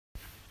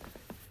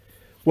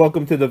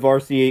Welcome to the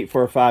Varsity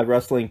 845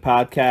 Wrestling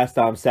Podcast.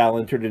 I'm Sal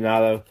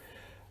Interdonato,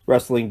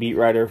 wrestling beat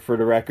writer for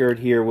the record,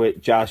 here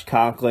with Josh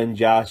Conklin.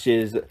 Josh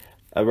is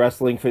a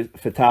wrestling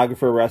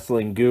photographer,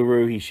 wrestling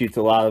guru. He shoots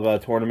a lot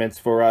of tournaments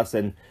for us,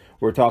 and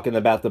we're talking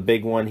about the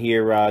big one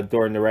here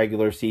during the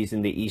regular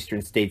season, the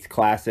Eastern States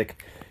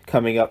Classic,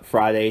 coming up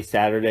Friday,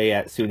 Saturday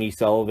at SUNY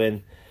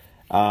Sullivan.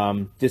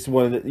 Just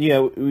one of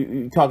the,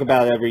 we talk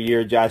about it every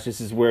year, Josh. This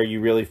is where you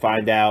really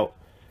find out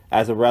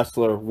as a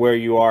wrestler where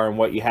you are and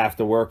what you have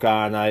to work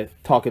on. I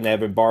talking to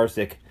Evan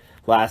Barsick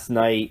last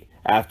night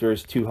after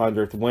his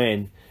 200th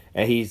win,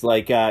 and he's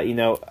like,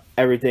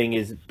 everything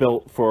is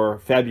built for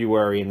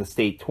February in the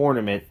state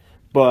tournament,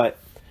 but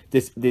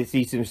this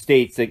Eastern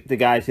States, the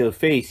guys he'll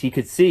face, he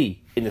could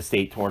see in the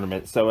state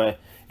tournament. So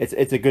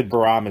it's a good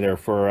barometer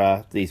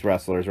for these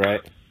wrestlers,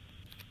 right?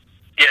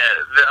 Yeah,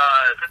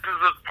 this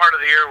is a part of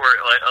the year where,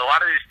 like, a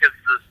lot of these kids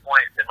at this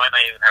point, they might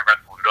not even have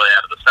wrestled really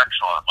out of the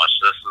sectional that much.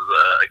 This is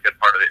a good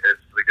part of it.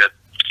 It's a good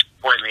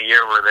point in the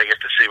year where they get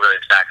to see where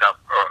they stack up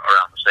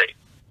around the state.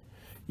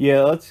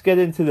 Yeah, let's get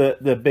into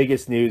the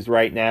biggest news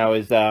right now.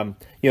 Is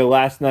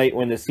last night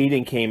when the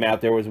seeding came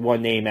out, there was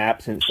one name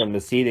absent from the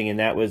seeding, and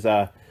that was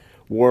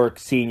Warwick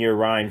senior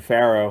Ryan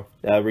Farrow,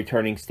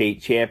 returning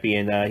state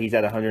champion. He's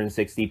at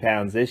 160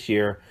 pounds this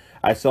year.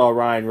 I saw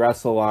Ryan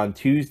wrestle on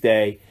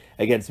Tuesday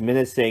against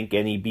Minnesink,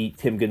 and he beat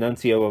Tim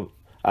Ganuncio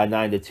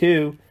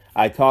 9-2.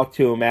 I talked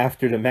to him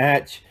after the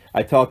match.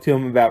 I talked to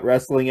him about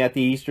wrestling at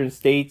the Eastern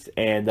States,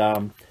 and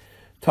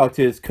talked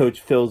to his coach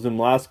Phil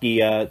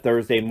Zumlowski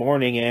Thursday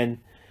morning. And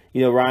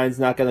Ryan's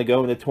not going to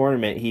go in the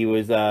tournament. He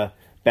was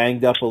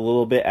banged up a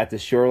little bit at the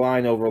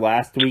Shoreline over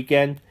last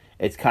weekend.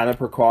 It's kind of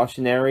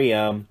precautionary.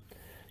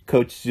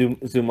 Coach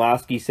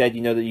Zumlowski said,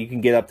 that you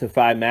can get up to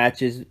 5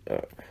 matches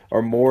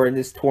or more in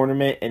this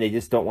tournament, and they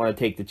just don't want to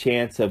take the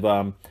chance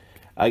of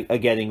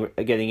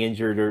getting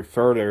injured or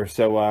further.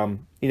 So,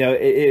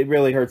 it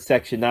really hurts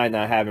Section 9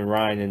 not having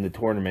Ryan in the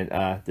tournament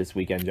this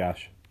weekend,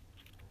 Josh.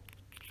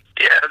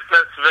 Yeah, that's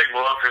a big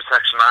blow for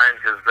Section 9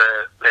 because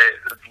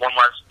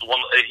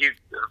he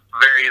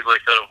very easily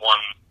could have won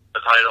the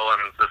title,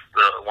 and it's just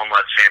the one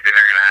less champion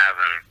they're going to have.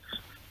 And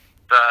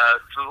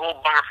it's a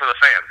little bummer for the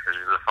fans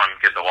because he's a fun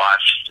kid to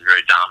watch. He's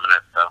very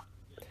dominant, so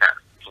yeah,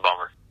 it's a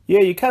bummer. Yeah,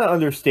 you kind of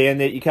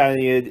understand it. You kind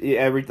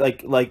of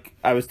like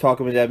I was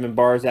talking with Edmund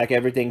Barzak.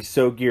 Everything's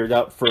so geared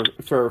up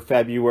for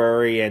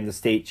February and the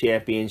state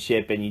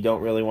championship, and you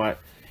don't really want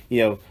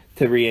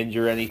to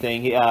re-injure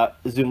anything.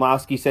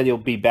 Zumlowski said he'll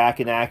be back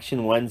in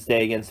action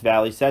Wednesday against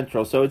Valley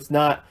Central, so it's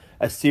not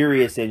a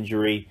serious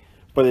injury,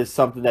 but it's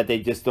something that they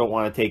just don't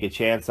want to take a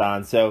chance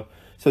on. So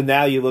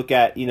now you look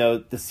at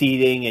the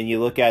seeding and you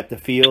look at the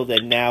field,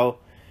 and now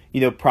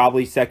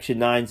probably Section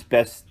 9's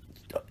best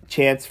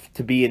chance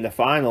to be in the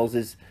finals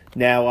is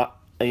now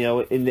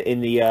in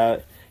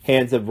the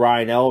hands of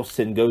Ryan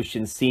Elfson,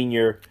 Goshen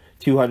senior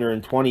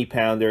 220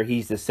 pounder.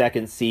 He's the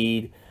second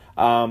seed.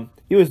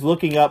 He was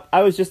looking up.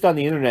 I was just on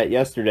the internet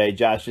yesterday,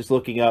 Josh, just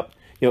looking up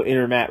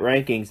intermat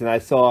rankings, and I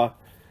saw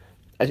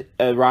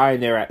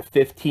Ryan there at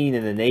 15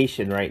 in the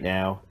nation right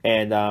now.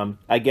 And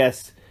I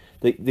guess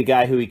the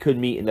guy who he could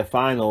meet in the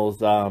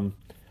finals,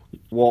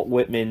 Walt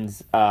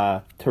Whitman's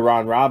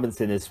Teron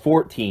Robinson, is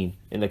 14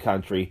 in the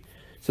country.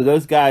 So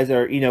those guys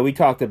are, we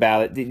talked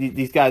about it.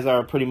 These guys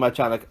are pretty much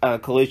on a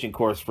collision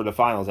course for the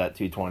finals at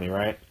 220,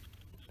 right?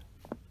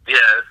 Yeah,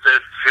 it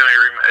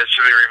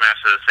should be a rematch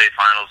of the state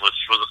finals, which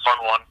was a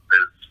fun one.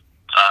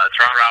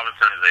 Teron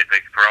Robinson is a big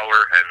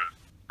thrower, and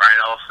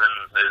Ryan Ellison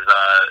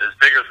is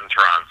bigger than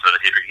Teron, so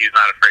he's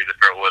not afraid to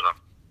throw with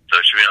him. So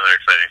it should be another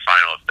exciting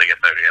final if they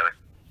get there together.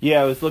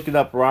 Yeah, I was looking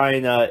up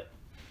Ryan. I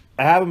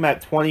have him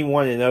at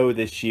 21-0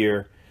 this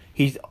year.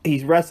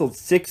 He's wrestled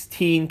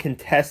 16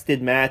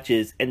 contested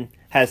matches and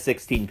has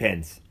 16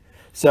 pins.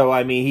 So,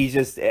 I mean, he's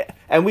just...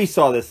 And we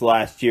saw this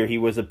last year. He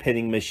was a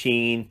pinning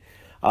machine.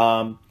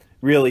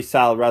 Really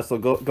solid wrestler.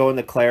 Going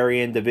to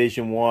Clarion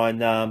Division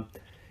I,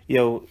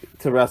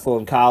 to wrestle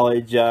in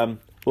college.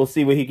 We'll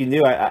see what he can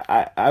do.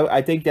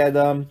 I think that...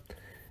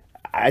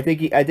 I think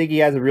he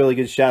has a really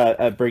good shot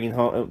at bringing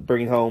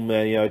home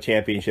a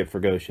championship for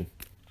Goshen.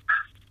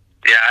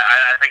 Yeah,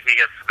 I think he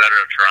gets the better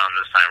of Teron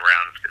this time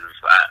around because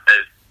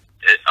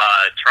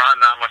Teron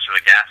not much of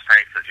a gas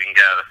tank, so if you can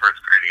get out of the first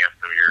period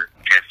against him, your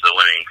chances of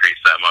winning increase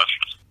that much.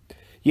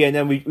 Yeah, and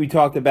then we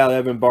talked about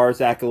Evan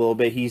Barzak a little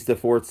bit. He's the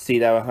 4th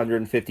seed at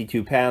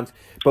 152 pounds,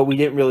 but we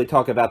didn't really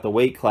talk about the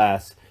weight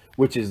class,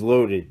 which is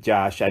loaded,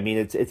 Josh. I mean,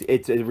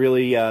 it's a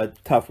really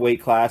tough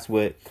weight class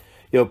with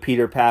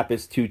Peter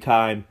Pappas,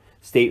 2-time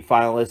state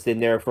finalist in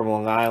there from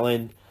Long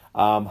Island,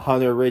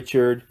 Hunter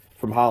Richard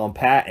from Holland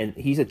Pat, and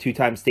he's a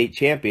 2-time state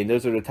champion.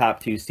 Those are the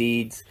top 2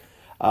 seeds.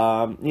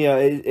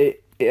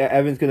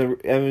 Evan's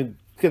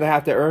gonna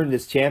have to earn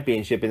this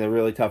championship in a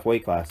really tough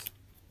weight class.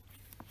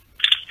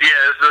 Yeah,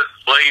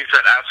 like you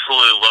said,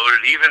 absolutely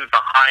loaded. Even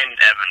behind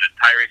Evan,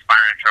 Tyrese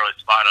Byron and Charlie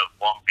Spot of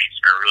Long Beach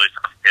are really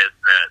tough kids.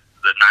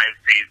 The 9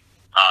 seed,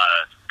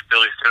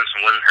 Billy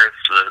Simpson,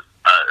 Lindenhurst, the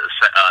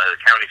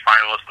county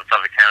finalist in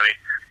Suffolk County,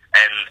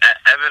 and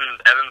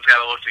Evan's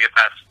got to look to get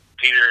past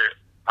Peter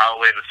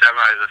probably in the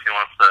semis if he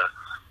wants to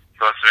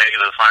make it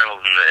to the finals,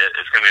 and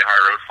it's going to be a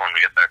hard road for him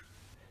to get there.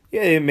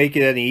 Yeah, they didn't make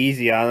it any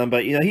easy on him,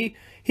 but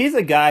he's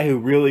a guy who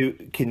really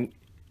can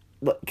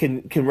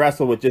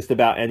wrestle with just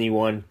about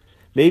anyone,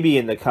 maybe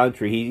in the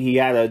country. He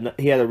had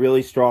a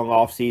really strong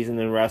offseason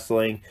in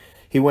wrestling.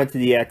 He went to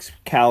the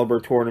Excalibur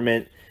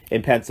tournament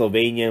in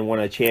Pennsylvania and won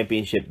a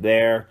championship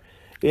there.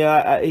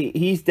 Yeah,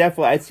 he's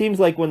definitely. It seems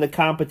like when the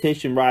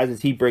competition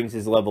rises, he brings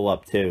his level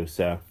up too.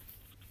 So.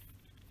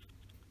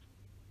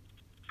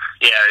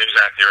 Yeah,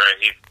 exactly right.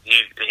 He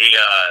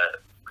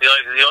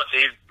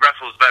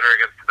wrestles better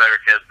against the better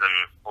kids, and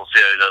we'll see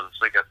how he does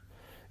this weekend.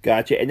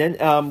 Gotcha. And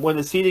then when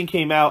the seeding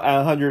came out at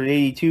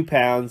 182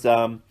 pounds,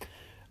 a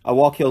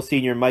Walk-Hill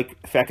senior,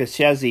 Mike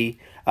Fekashezi,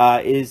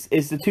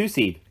 is the 2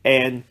 seed,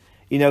 and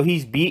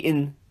he's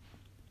beaten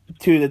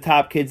 2 of the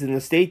top kids in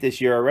the state this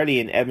year already,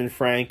 in Evan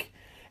Frank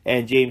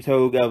and James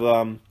Hogue of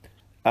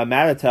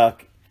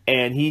Mattatuck,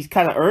 and he's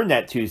kind of earned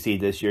that 2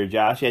 seed this year,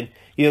 Josh. And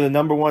the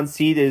number 1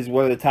 seed is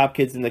one of the top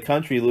kids in the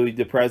country, Louis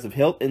DePrez of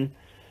Hilton.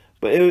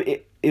 But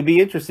it'd be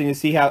interesting to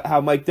see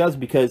how Mike does,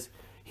 because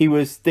he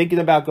was thinking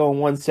about going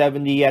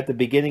 170 at the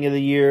beginning of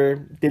the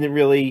year,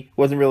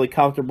 wasn't really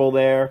comfortable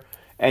there,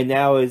 and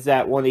now is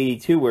at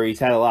 182 where he's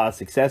had a lot of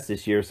success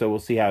this year. So we'll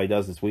see how he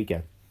does this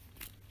weekend.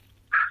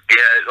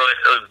 Yeah, it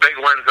was big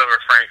wins over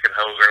Frank and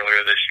Hogue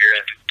earlier this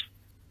year.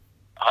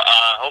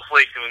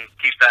 Hopefully he can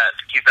keep that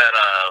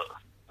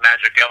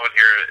magic going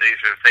here at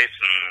Eastern States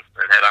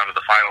and head on to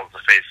the finals to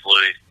face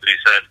Louis. He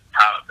said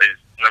he's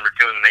number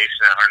 2 in the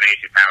nation at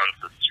 180 pounds.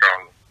 Is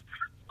strong.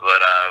 But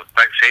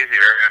Mike Shazy,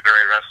 very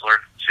underrated wrestler.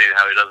 See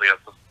how he does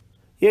against him.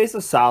 Yeah, he's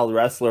a solid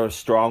wrestler, a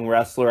strong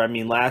wrestler. I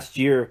mean, last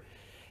year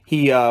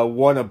he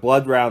won a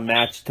blood round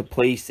match to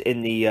place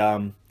in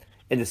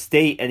the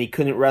state, and he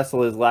couldn't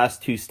wrestle his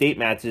last 2 state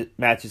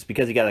matches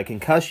because he got a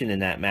concussion in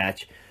that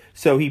match.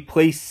 So he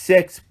placed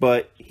 6th,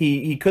 but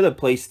he could have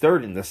placed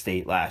 3rd in the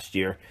state last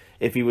year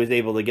if he was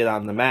able to get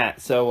on the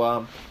mat.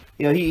 So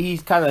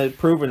he's kind of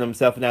proven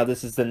himself now.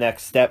 This is the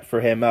next step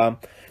for him.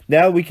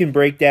 Now we can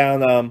break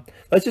down.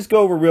 Let's just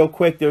go over real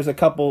quick. There's a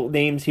couple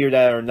names here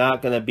that are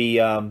not going to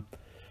be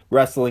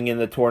wrestling in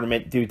the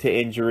tournament due to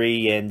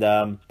injury, and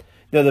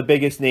the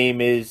biggest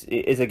name is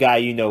a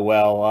guy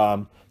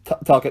well.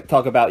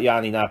 Talk about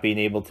Yanni not being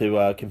able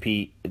to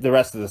compete the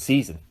rest of the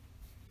season.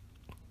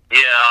 Yeah,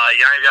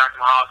 Yanni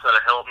Giacomo's out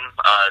of Hilton,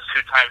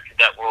 2-time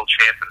cadet world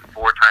champion,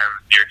 4-time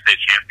New York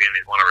State champion.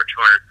 He's won over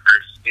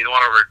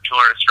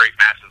 200 straight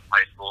matches in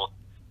high school.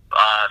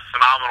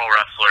 Phenomenal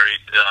wrestler.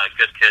 He's a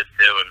good kid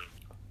too,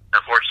 and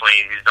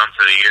unfortunately he's done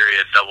for the year. He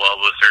had double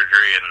elbow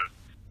surgery, and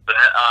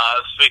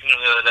speaking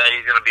of the other day,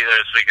 he's going to be there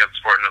this weekend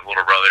supporting his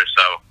little brother,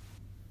 so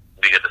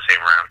we get the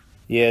same round.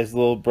 Yeah, his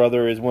little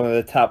brother is one of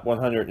the top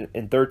 113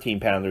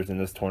 pounders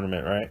in this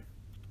tournament, right?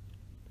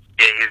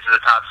 Yeah, he's the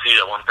top seed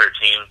at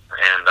 113,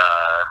 and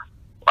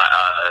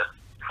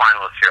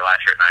finalist here last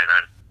year at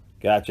 99.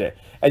 Gotcha.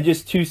 And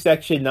just 2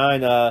 Section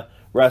 9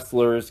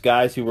 wrestlers,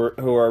 guys who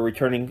are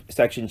returning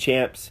section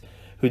champs,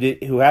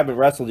 who haven't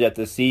wrestled yet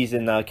this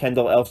season.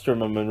 Kendall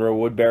Elfstrom of Monroe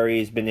Woodbury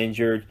has been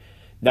injured,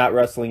 not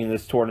wrestling in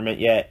this tournament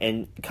yet.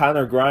 And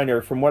Connor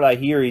Griner, from what I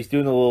hear, he's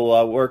doing a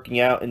little working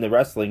out in the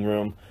wrestling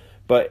room,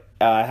 but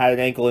had an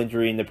ankle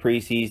injury in the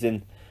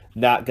preseason,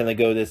 not going to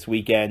go this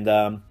weekend.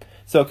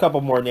 So a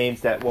couple more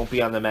names that won't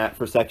be on the mat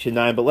for Section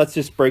 9, but let's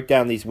just break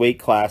down these weight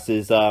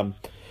classes.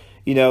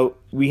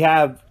 We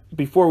have,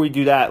 before we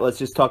do that, let's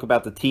just talk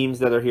about the teams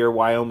that are here.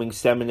 Wyoming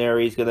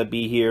Seminary is going to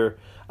be here.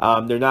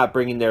 They're not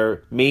bringing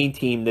their main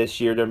team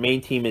this year. Their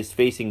main team is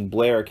facing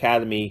Blair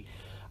Academy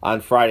on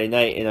Friday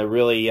night in a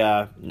really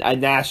a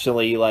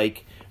nationally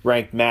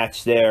ranked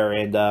match there,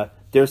 and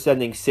they're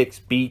sending 6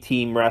 B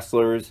team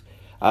wrestlers.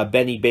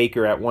 Benny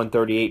Baker at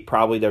 138,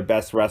 probably their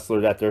best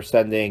wrestler that they're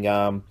sending.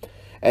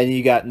 And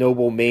you got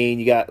Noble, Maine.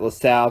 You got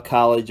LaSalle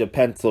College of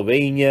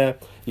Pennsylvania.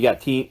 You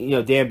got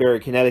Danbury,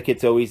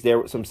 Connecticut's always there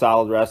with some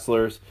solid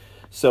wrestlers.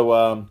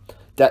 So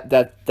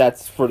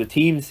that's for the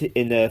teams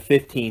in the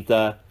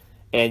 15th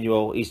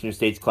annual Eastern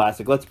States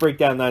Classic. Let's break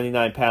down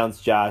 99 pounds,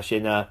 Josh.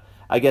 And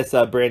I guess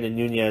Brandon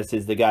Nunez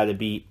is the guy to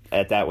beat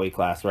at that weight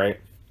class, right?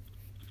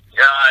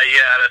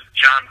 Yeah, that's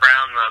John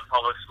Brown, the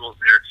public schools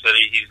in New York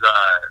City. He's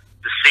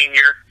the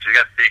senior. He's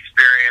got the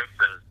experience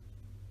and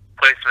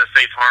placed in the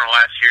state tournament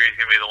last year. He's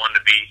going to be the one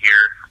to beat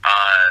here.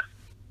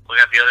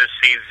 Looking at the other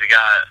seeds, you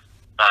got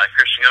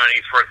Christian going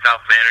Eastport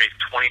South Manor. He's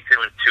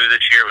 22-2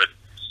 this year with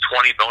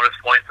 20 bonus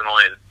points, and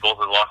only both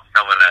his losses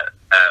coming at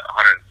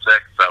 106.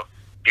 So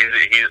he's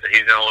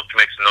going to look to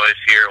make some noise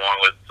here, along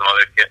with some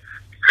other kids.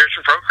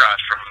 Christian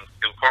Procross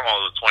from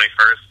Cornwall is the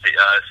 21st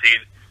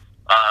seed,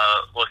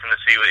 looking to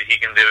see what he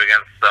can do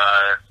against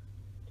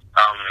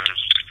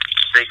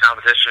state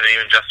competition, and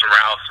even Justin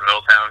Rouse from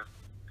Middletown.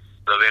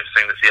 So it'll be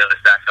interesting to see how they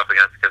stack up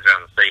against kids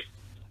around the state.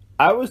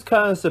 I was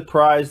kind of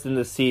surprised in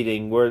the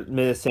seeding where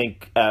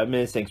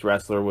Minnesank's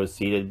wrestler was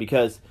seeded,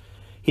 because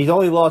he's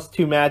only lost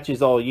 2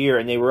 matches all year,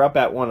 and they were up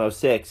at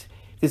 106.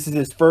 This is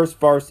his first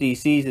varsity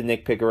season,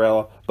 Nick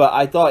Picarello, but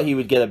I thought he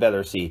would get a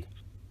better seed.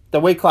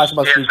 The weight class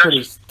must be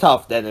pretty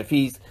tough then if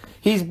he's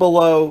he's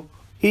below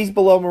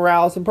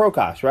Morales and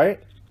Prokosh, right?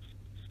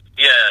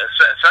 Yeah,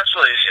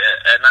 especially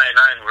at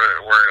 99,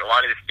 where a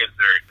lot of these kids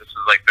this is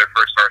like their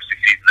first varsity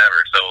season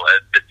ever. So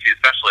it's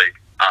especially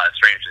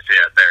strange to see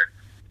that there.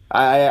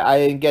 I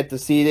didn't get the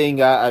seating.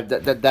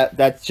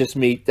 That's just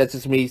me. That's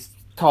just me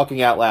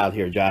talking out loud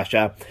here, Josh.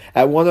 At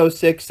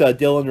 106,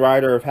 Dylan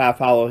Ryder of Half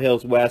Hollow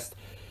Hills West.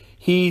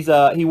 He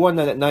won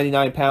that at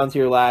 99 pounds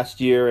here last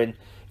year, and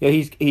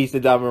he's the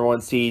number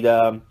one seed.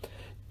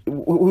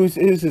 Who's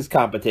his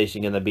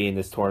competition going to be in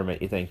this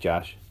tournament? You think,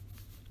 Josh?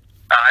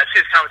 I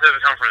see his competition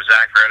come from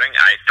Zach Redding.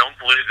 I don't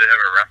believe they've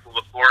ever wrestled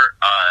before,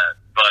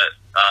 but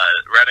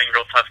Redding,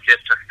 real tough kid,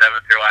 took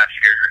 7th here last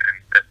year and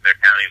 5th in their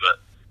county. But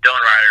Dylan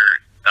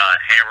Ryder,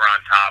 hammer on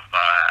top.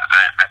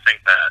 I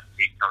think that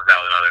he comes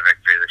out with another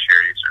victory this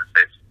year at Eastern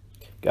States.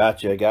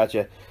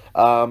 Gotcha.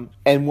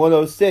 And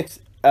 106,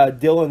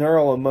 Dylan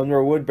Earl of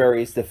Monroe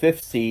Woodbury is the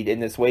 5th seed in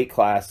this weight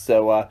class.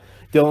 So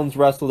Dylan's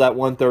wrestled at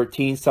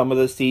 113 some of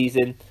the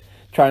season.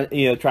 Trying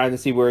to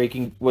see what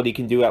he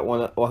can do at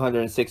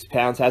 106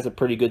 pounds. Has a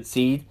pretty good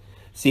seed.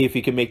 See if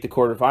he can make the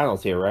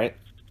quarterfinals here, right?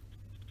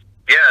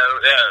 Yeah,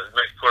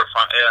 make the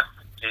quarterfinals. Yeah,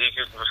 he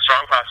could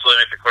strong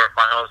possibility make the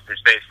quarterfinals. He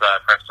faced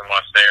Preston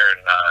West there,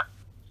 and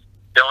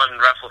Dylan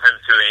wrestled him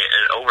to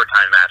an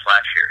overtime match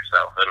last year.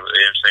 So it'll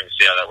be interesting to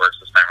see how that works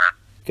this time around.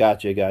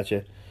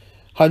 Gotcha.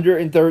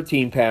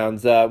 113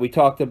 pounds. We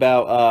talked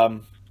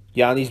about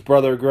Yanni's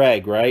brother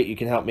Greg, right? You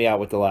can help me out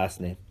with the last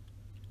name.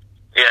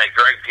 Yeah,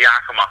 Greg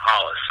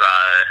Diakomahalis,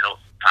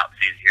 he'll top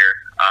seed here.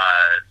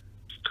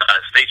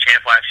 State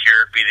champ last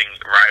year, beating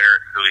Ryder,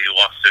 who he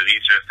lost to the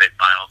Eastern State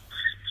Finals.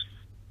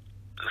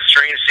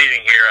 Strange seeding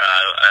here.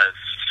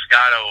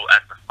 Scotto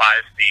at the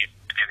 5 seed,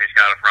 Anthony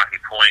Scotto from Rocky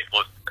Point.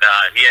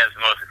 He has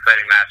the most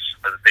exciting match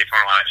of the state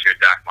tournament last year,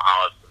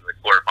 Diakomahalis, in the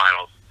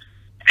quarterfinals.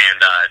 And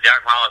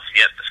Diakomahalis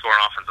yet to score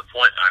an offensive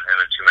point on him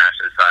in 2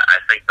 matches.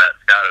 I think that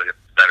Scotto gets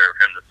the better of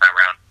him this time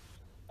around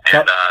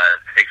and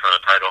takes on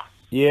the title.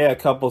 Yeah, a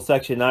couple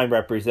Section 9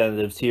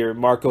 representatives here.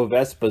 Marco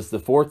Vespa's the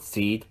 4th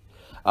seed,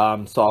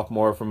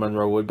 sophomore from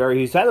Monroe Woodbury.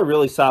 He's had a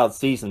really solid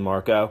season,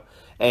 Marco.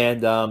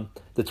 And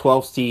the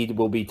 12th seed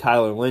will be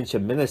Tyler Lynch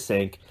of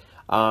Minnesink.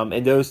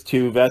 And those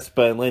two,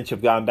 Vespa and Lynch,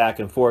 have gone back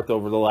and forth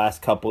over the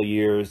last couple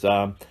years.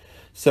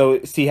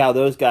 So see how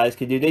those guys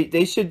can do.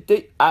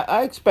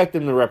 I expect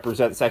them to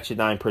represent Section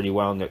 9 pretty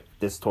well in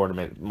this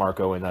tournament,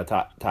 Marco and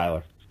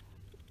Tyler.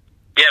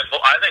 Yeah,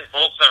 I think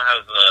both of them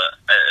have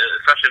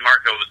especially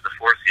Marco was the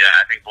 4th seed.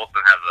 I think both of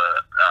them have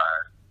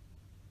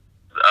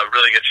a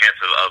really good chance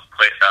of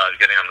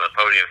getting on the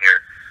podium here.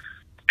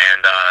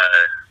 And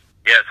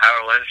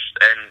Tyler Lynch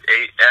and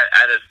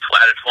at a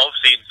 12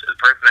 seed, the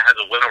person that has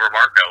a win over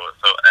Marco,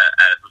 so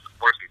at the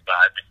 4th seed,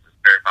 I think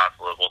it's very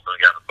possible that both of them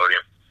get on the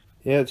podium.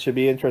 Yeah, it should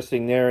be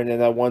interesting there. And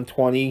then at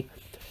 120,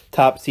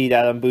 top seed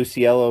Adam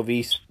Busiello of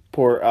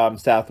Eastport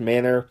South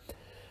Manor.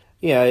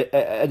 Yeah,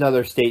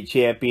 another state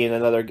champion,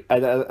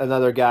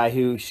 another guy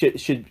who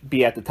should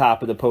be at the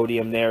top of the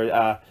podium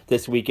there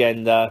this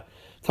weekend.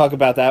 Talk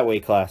about that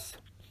weight class.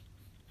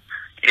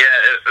 Yeah,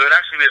 it would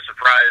actually be a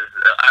surprise.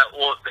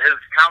 His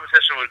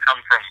competition would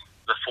come from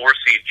the 4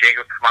 seed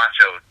Jacob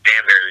Camacho of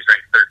Danbury, who's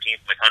ranked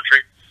 13th in the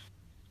country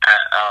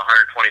at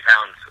 120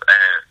 pounds.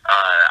 And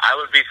I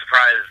would be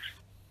surprised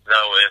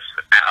though if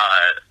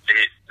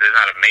there's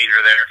not a major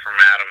there from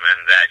Adam and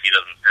that he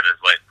doesn't pin his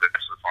way to the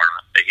rest of the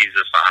tournament. He's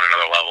just on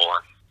another level,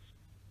 and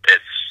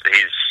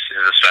he's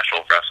a special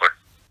wrestler.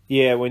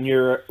 Yeah,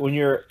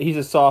 he's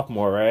a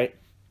sophomore, right?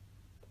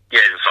 Yeah,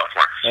 he's a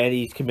sophomore, and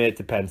he's committed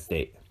to Penn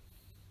State.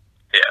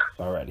 Yeah.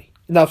 Already.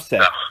 Enough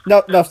said.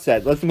 No, enough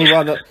said. Let's move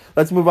on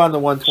to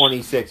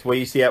 126. What do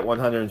you see at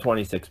 126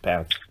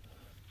 pounds?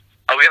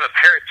 We have a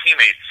pair of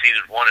teammates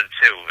seeded 1 and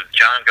 2 with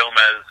John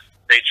Gomez,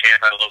 state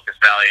champ out of Locust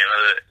Valley, and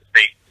another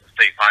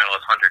state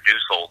finalist Hunter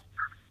Dusel.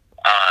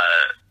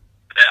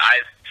 I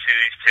see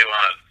these two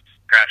on a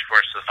crash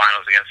course to the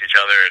finals against each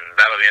other, and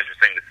that'll be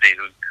interesting to see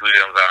who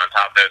comes out on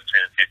top there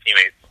between the 2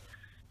 teammates.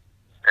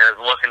 And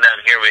looking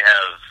down here, we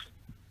have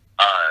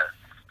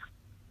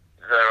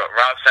the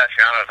Rob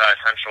Satriano of High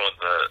Central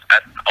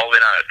all the way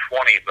down at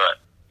 20,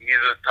 but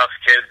he's a tough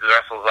kid. He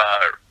wrestles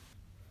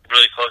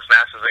really close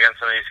matches against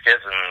some of these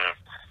kids, and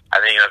I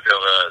think you're going to be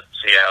able to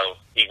see how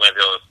he might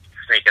be able to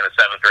sneak in a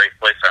 7th or 8th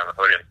place on the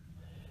podium.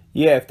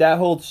 Yeah, if that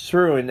holds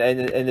true and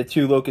the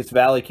 2 Locust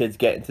Valley kids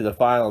get into the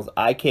finals,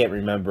 I can't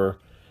remember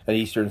an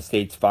Eastern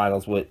States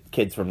finals with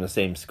kids from the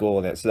same school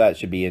in it, so that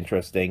should be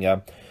interesting.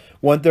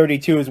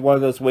 132 is one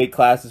of those weight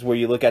classes where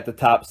you look at the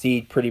top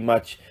seed, pretty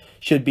much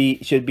should be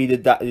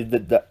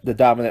the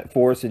dominant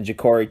force, and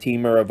Ja'Cory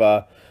Teamer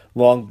of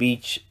Long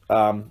Beach.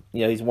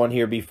 He's won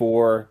here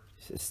before,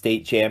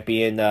 state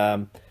champion.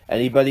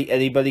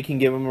 Anybody can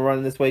give him a run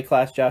in this weight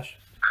class, Josh?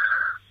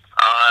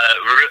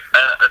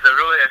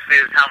 I see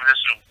his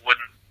competition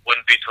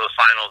wouldn't be to the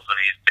finals when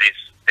he's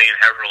faced Dane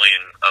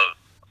Heverleen of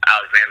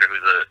Alexander,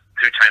 who's a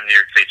 2-time New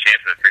York State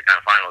champion and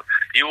 3-time finalist.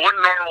 You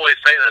wouldn't normally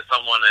say that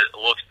someone that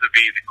looks to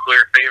be the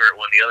clear favorite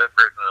when the other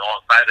person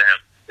alongside of him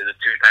is a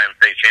 2-time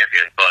state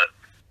champion, but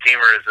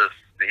Teamer is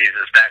he's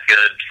just that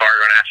good.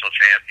 Fargo national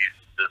champ.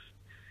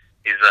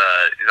 He's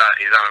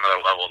on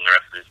another level than the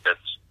rest of these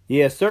kids.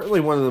 Yeah, certainly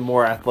one of the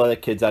more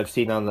athletic kids I've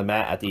seen on the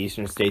mat at the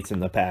Eastern States in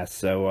the past.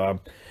 So,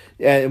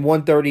 in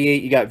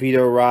 138, you got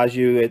Vito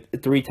Raju, a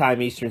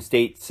three-time Eastern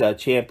States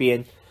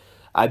champion.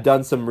 I've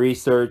done some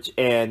research,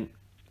 and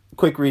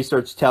quick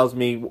research tells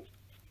me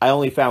I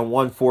only found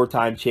one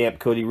four-time champ,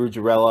 Cody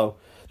Ruggiero,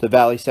 the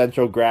Valley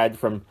Central grad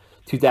from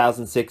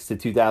 2006 to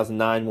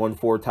 2009, won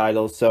 4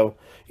 titles. So,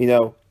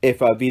 if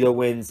Vito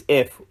wins,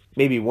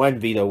 maybe when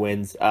Vito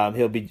wins,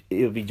 he'll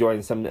be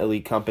joining some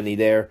elite company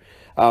there.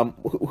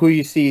 Who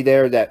you see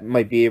there that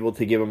might be able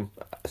to give him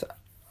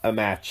a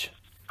match?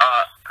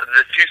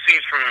 The 2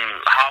 seeds from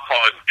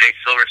Hauppauge, Jake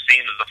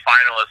Silverstein, is the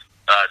finalist,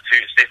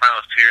 state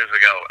finalist 2 years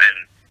ago, and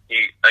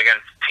he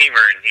against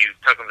Teamer, and he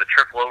took him to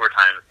triple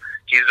overtime.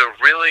 He's a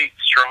really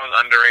strong,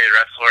 underrated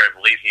wrestler. I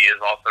believe he is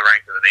also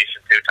ranked in the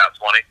nation too, top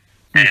 20,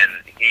 and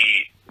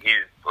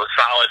he's a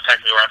solid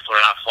technical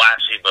wrestler, not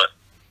flashy, but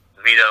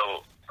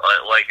Vito,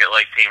 like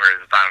Teamer,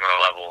 is on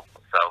another level.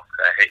 So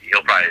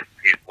he'll probably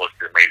look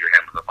to major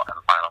him in the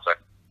finals.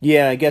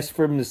 Yeah, I guess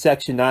from the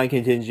Section 9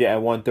 contingent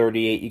at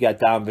 138, you got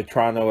Don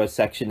Vetrano as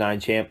Section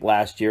 9 champ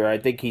last year. I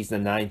think he's the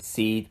 9th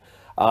seed.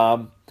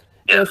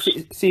 Yes.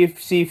 See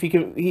if he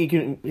can.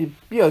 It's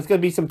going to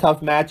be some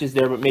tough matches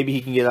there, but maybe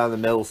he can get on the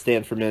medal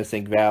stand for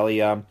Minnesink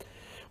Valley.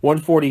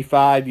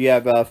 145, you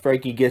have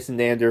Frankie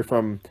Gissendander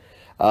from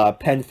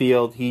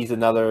Penfield. He's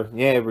another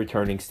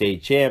returning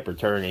state champ,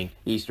 returning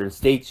Eastern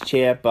States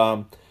champ.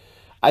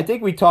 I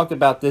think we talked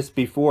about this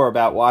before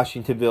about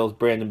Washingtonville's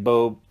Brandon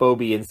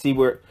Bobby, and see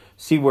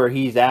where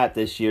he's at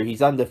this year.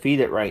 He's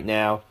undefeated right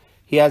now.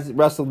 He has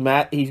wrestled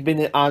mat. He's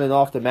been on and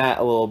off the mat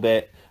a little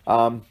bit.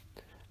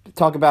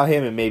 Talk about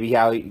him and maybe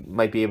how he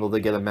might be able to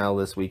get a medal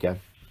this weekend.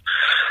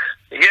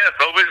 Yeah,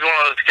 Bobby's one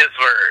of those kids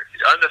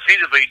where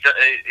undefeated, but he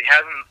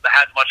hasn't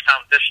had much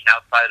competition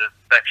outside of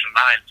Section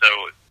 9. So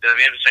it'll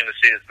be interesting to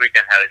see this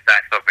weekend how he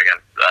stacks up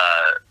against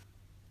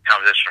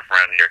competition from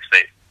around New York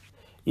State.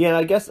 Yeah, and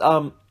I guess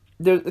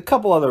there's a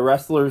couple other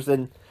wrestlers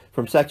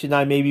from Section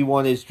 9. Maybe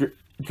one is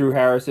Drew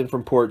Harrison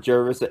from Port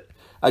Jervis,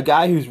 a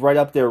guy who's right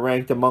up there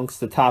ranked amongst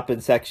the top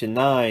in Section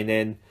 9,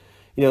 and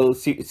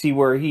see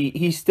where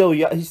he's still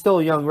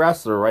a young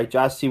wrestler, right,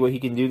 Josh? See what he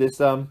can do this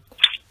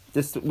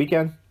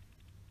weekend.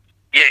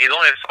 Yeah, he's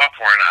only a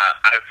sophomore, and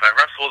I've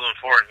wrestled him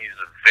before, and he's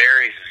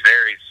very,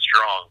 very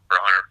strong for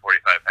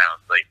 145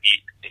 pounds. Like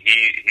he's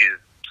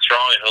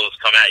strong, and he'll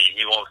just come at you.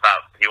 He won't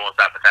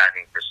stop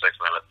attacking for 6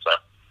 minutes. So.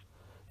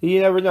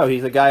 You never know.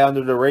 He's a guy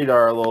under the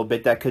radar a little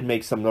bit that could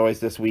make some noise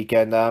this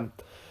weekend.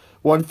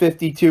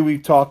 152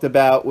 we've talked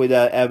about with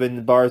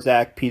Evan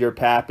Barzak, Peter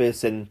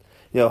Pappas, and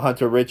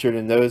Hunter Richard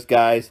and those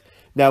guys.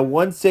 Now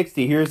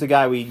 160, here's a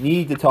guy we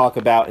need to talk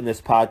about in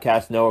this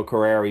podcast, Noah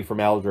Carreri from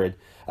Eldred,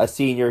 a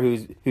senior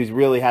who's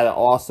really had an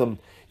awesome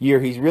year.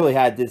 He's really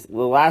had the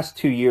last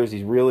 2 years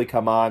he's really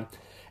come on.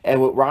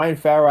 And with Ryan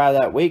Farrow out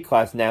of that weight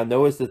class now,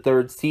 Noah's the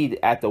 3rd seed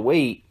at the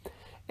weight.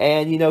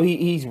 And,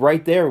 he's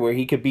right there where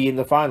he could be in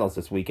the finals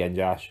this weekend,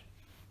 Josh.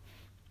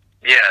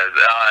 Yeah,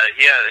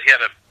 he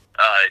had a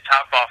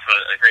topped off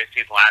a great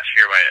season last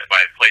year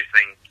by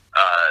placing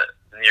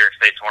the New York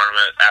State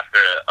tournament after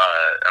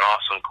an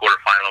awesome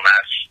quarterfinal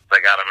match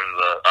that got him into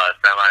the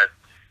semis.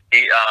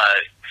 He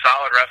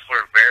solid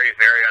wrestler, very,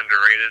 very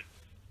underrated.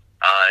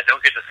 I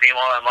don't get to see him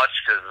all that much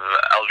because of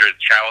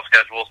Eldred's travel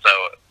schedule, so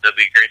it'll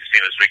be great to see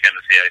him this weekend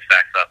to see how he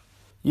stacks up.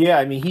 Yeah,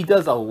 I mean, he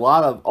does a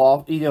lot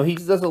of he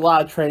does a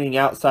lot of training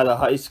outside of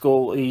high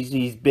school.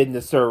 He's been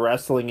to Sir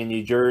Wrestling in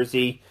New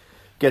Jersey,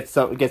 get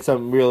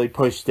some really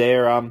pushed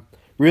there. I'm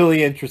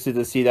really interested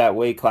to see that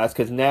weight class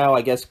because now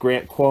I guess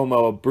Grant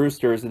Cuomo of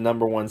Brewster is the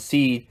number 1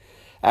 seed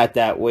at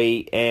that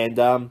weight, and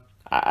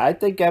I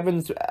think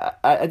Evans.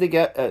 I think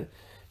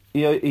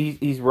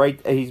he's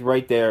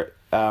right there.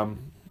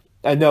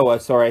 Noah,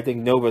 sorry, I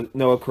think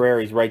Noah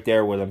Carreri's right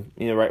there with him.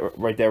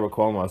 Right there with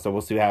Cuomo. So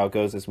we'll see how it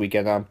goes this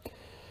weekend.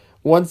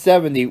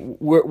 170.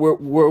 What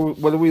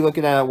are we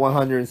looking at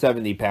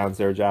 170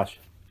 pounds there, Josh?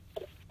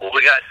 Well,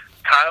 we got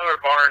Tyler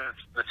Barnes,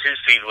 the 2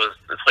 seed, was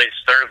placed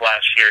 3rd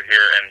last year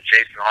here, and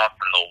Jason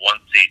Hoffman, the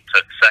 1 seed,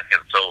 took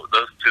 2nd. So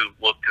those 2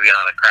 look to be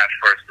on a crash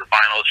course to the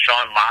finals.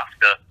 Sean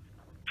Mosca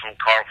from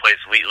Carl Place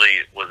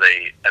Wheatley was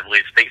I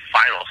believe, state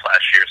finals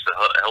last year, so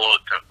he'll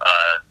look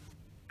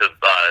to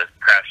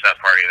crash that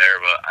party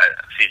there. But I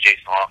see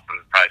Jason Hoffman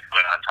probably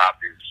coming on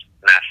top. He's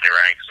nationally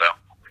ranked, so.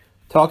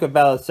 Talk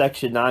about a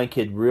Section 9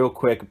 kid real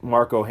quick,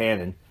 Marco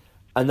Hannon.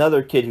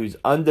 Another kid who's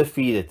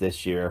undefeated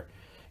this year,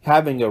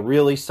 having a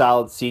really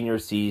solid senior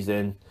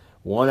season,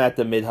 won at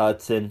the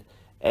Mid-Hudson,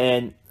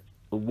 and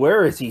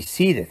where is he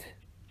seated?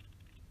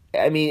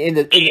 I mean, in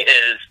the 20s.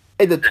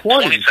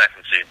 22nd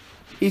seed.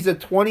 He's a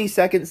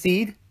 22nd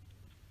seed?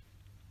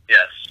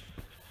 Yes.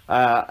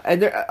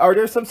 And are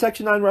there some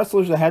Section 9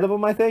 wrestlers ahead of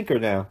him, I think, or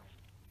no?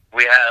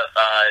 We have,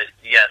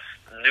 yes,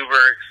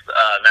 Newberg's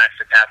Max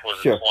DeCapel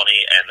is 20,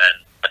 and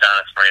then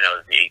Adonis Moreno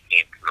is the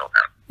 18th.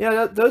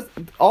 Yeah,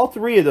 all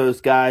 3 of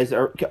those guys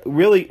are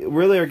really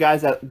are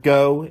guys that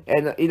go,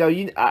 and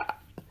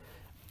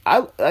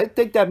I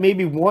think that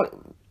maybe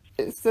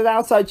it's an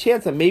outside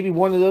chance that maybe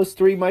one of those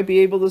three might be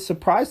able to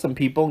surprise some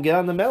people and get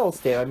on the medal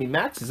stand. I mean,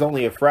 Max is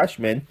only a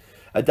freshman.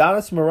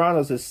 Adonis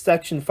Morano's a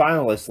section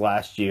finalist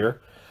last year.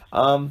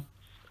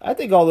 I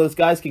think all those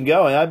guys can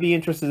go, and I'd be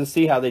interested to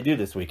see how they do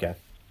this weekend.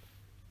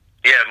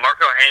 Yeah,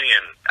 Marco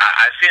Hanian,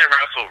 I've seen him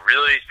wrestle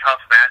really tough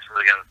matches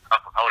against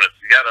tough opponents.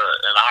 He's got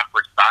an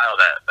awkward style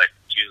that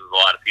confuses a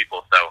lot of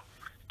people. So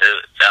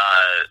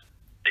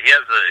he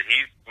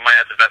might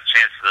have the best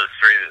chance of those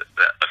three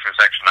from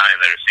Section 9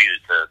 that are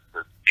seeded to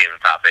be in the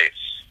top 8.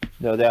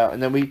 No doubt.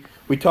 And then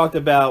we talked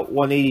about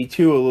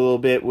 182 a little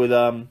bit with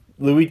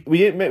Louis. We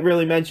didn't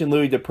really mention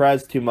Louis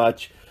DePrez too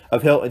much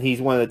of Hilton.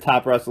 He's one of the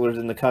top wrestlers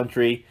in the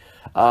country.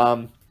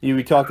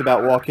 We talked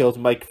about Walk Hill's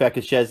Mike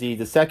Fekashezi,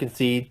 the second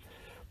seed.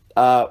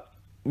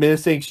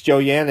 Minnesing's Joe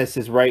Yanis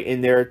is right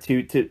in there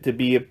to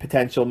be a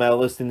potential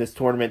medalist in this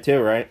tournament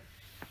too, right?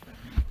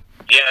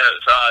 Yeah,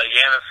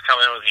 Yanis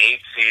coming in with the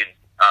 8th seed.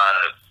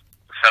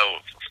 So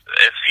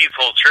if seeds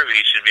hold true,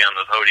 he should be on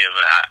the podium.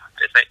 I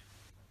think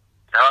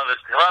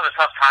he'll have a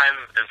tough time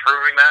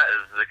improving that,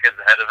 as the kids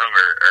ahead of him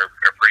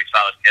are pretty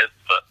solid kids.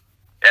 But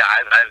yeah,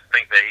 I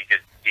think that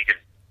he could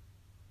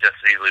just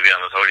easily be on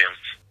the podium.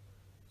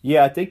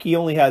 Yeah, I think he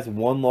only has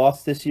one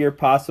loss this year,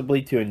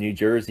 possibly to a New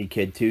Jersey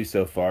kid too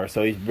so far.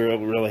 So he's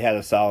really had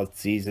a solid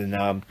season.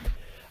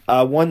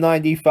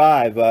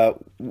 195.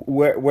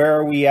 Where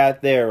are we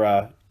at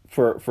there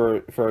for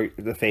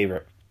the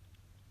favorite?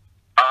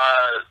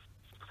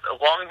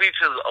 Long Beach's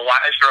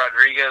Elijah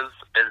Rodriguez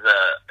is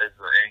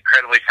an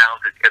incredibly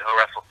talented kid. He'll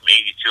wrestle from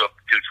 82 up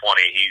to 220.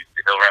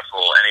 He'll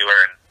wrestle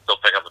anywhere and still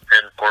pick up a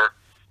pin for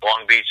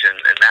Long Beach. And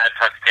Matt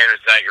Tuxtander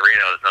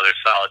Zagarino is another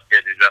solid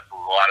kid who's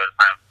wrestled a lot of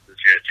the time this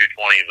year at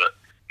 220, but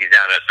he's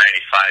down at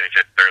 95. He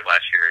took third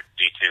last year at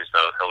D2, so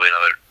he'll be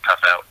another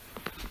tough out.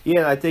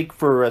 Yeah, I think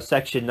for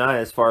Section 9,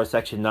 as far as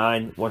Section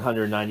 9,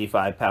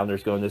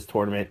 195-pounders go in this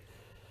tournament,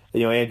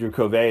 Andrew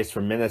Covey is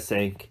from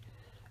Minnesink.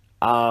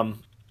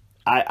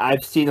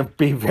 I've seen him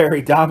be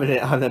very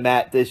dominant on the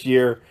mat this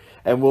year,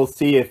 and we'll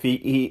see if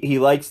he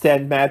likes to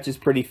end matches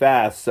pretty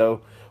fast.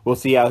 So we'll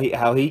see how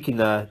he can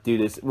do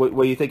this. What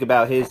do you think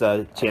about his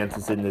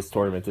chances in this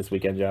tournament this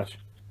weekend, Josh?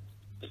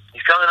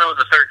 He's coming in with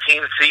a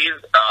 13th seed.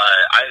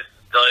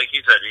 Like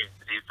you said, he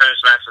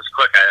finished matches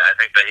quick. I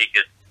think that he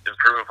could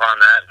improve upon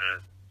that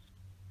and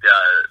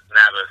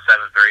nab a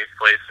 7th or 8th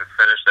place and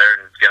finish there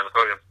and get on the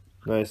podium.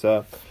 Nice.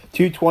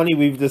 220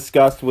 we've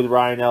discussed with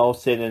Ryan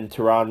Ellison and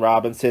Teron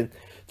Robinson.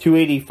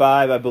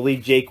 285, I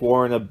believe Jake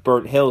Warren of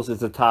Burnt Hills is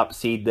the top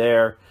seed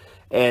there.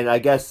 And I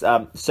guess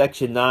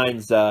Section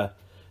 9's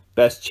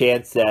best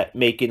chance at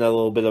making a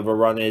little bit of a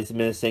run is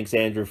Minnesink's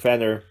Andrew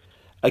Fenner,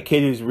 a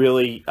kid who's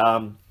really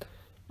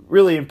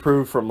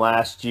improved from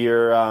last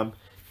year.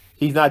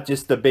 He's not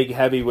just the big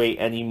heavyweight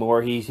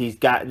anymore. He's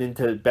gotten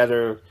into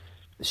better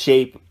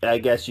shape, I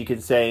guess you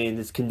could say, and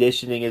his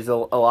conditioning is a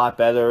lot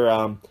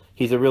better.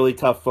 He's a really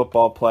tough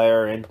football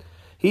player, and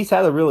he's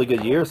had a really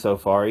good year so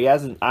far. He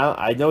hasn't.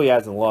 I know he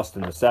hasn't lost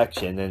in the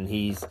section, and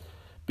he's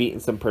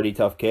beaten some pretty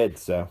tough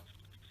kids. So.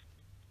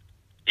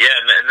 Yeah,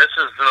 and this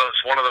is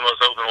one of the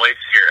most open weights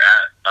here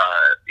at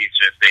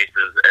Eastern States.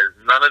 As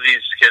none of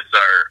these kids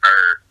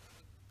are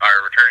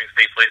returning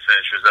state place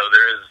finishers, though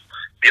there is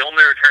the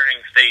only returning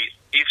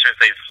Eastern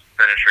States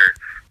finisher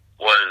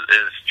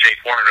is Jake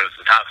Warren, who's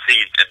the top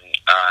seed, and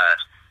I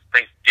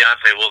think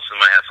Deontay Wilson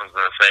might have something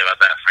to say about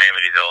that for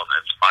Amityville in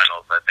its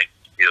finals. I think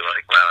he was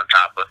on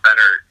top, but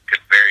Fenner could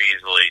very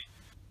easily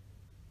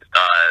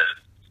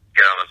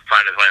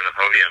find his way on the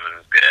podium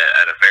and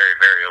at a very,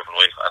 very open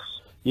weight class.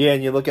 Yeah,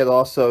 and you look at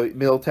also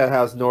Middletown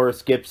has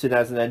Norris Gibson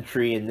as an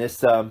entry in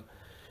this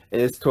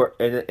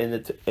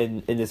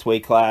in this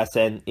weight class,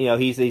 and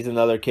he's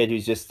another kid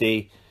who's just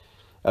a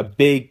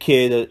big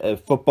kid, a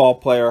football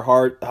player,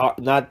 hard,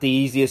 not the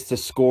easiest to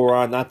score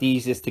on, not the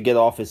easiest to get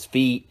off his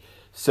feet.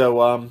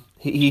 So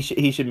he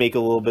should make a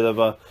little bit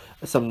of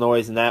some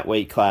noise in that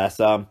weight class.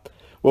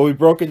 Well, we've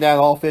broken down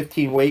all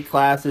 15 weight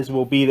classes.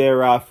 We'll be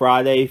there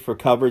Friday for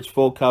coverage,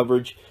 full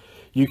coverage.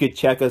 You could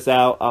check us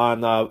out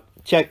on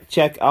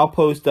check. I'll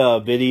post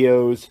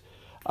videos,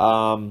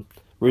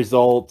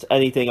 results,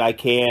 anything I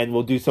can.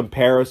 We'll do some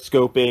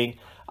periscoping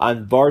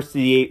on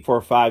Varsity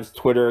 845's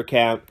Twitter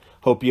account.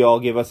 Hope you all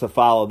give us a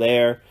follow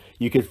there.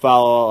 You can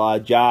follow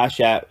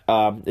Josh at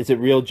is it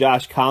Real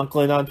Josh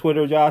Conklin on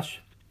Twitter, Josh?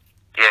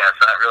 Yeah,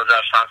 it's at Real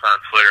Josh Conklin on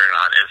Twitter and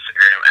on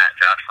Instagram at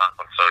Josh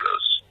Conklin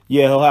Photos.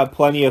 Yeah, he'll have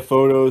plenty of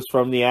photos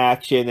from the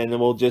action, and then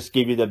we'll just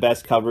give you the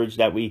best coverage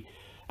that we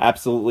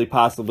absolutely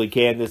possibly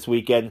can this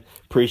weekend.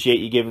 Appreciate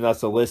you giving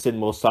us a listen.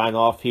 We'll sign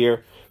off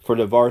here for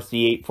the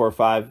Varsity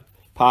 845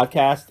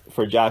 podcast.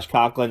 For Josh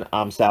Conklin,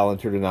 I'm Sal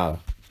Interdonado.